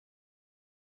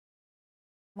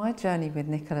My journey with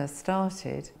Nicola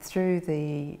started through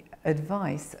the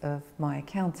advice of my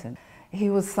accountant. He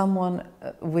was someone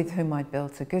with whom I'd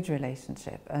built a good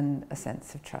relationship and a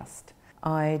sense of trust.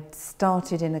 I'd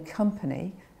started in a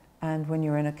company, and when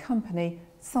you're in a company,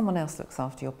 someone else looks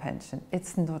after your pension.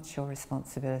 It's not your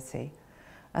responsibility.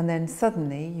 And then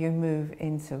suddenly you move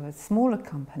into a smaller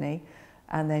company,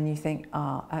 and then you think,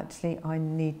 actually I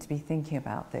need to be thinking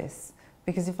about this,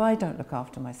 because if I don't look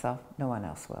after myself, no one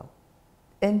else will.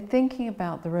 In thinking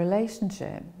about the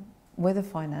relationship with a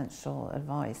financial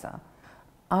advisor,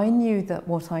 I knew that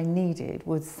what I needed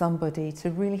was somebody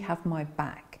to really have my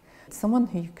back, someone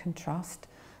who you can trust,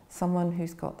 someone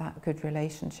who's got that good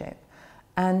relationship.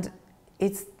 And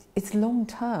it's long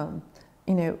term.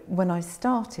 You know, when I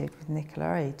started with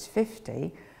Nicola, age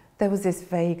 50, there was this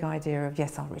vague idea of,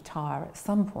 yes, I'll retire at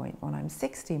some point when I'm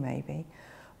 60 maybe,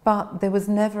 but there was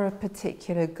never a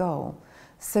particular goal.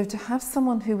 So to have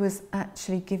someone who was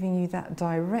actually giving you that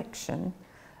direction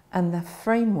and the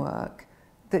framework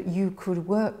that you could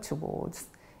work towards,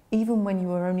 even when you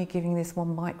were only giving this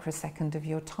 1 microsecond of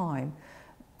your time,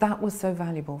 that was so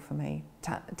valuable for me,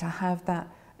 to have that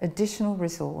additional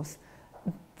resource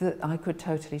that I could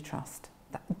totally trust.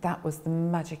 That was the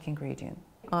magic ingredient.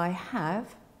 I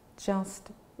have just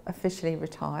officially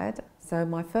retired. So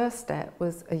my first step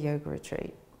was a yoga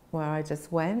retreat, where I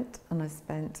just went and I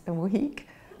spent a week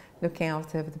looking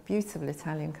out over the beautiful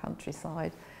Italian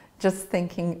countryside, just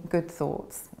thinking good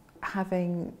thoughts.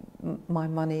 Having my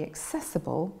money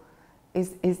accessible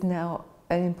is now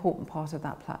an important part of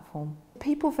that platform.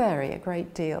 People vary a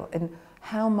great deal in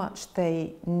how much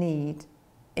they need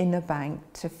in a bank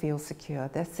to feel secure,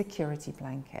 their security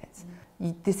blankets.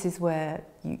 This is where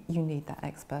you need that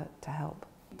expert to help.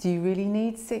 Do you really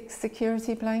need 6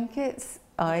 security blankets?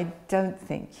 I don't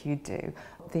think you do.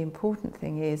 The important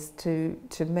thing is to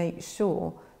make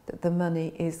sure that the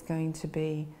money is going to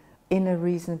be in a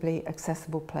reasonably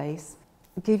accessible place,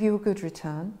 give you a good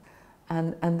return,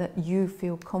 and that you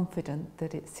feel confident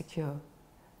that it's secure.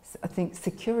 So I think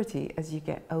security as you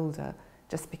get older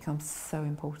just becomes so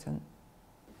important.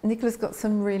 Nicola's got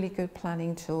some really good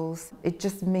planning tools. It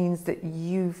just means that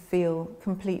you feel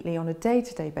completely on a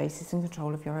day-to-day basis in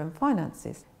control of your own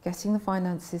finances. Getting the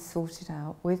finances sorted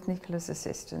out with Nicola's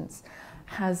assistance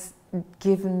has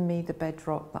given me the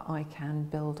bedrock that I can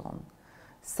build on.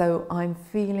 So I'm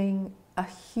feeling a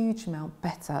huge amount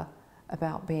better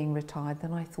about being retired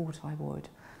than I thought I would.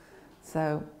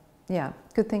 So yeah,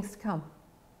 good things to come.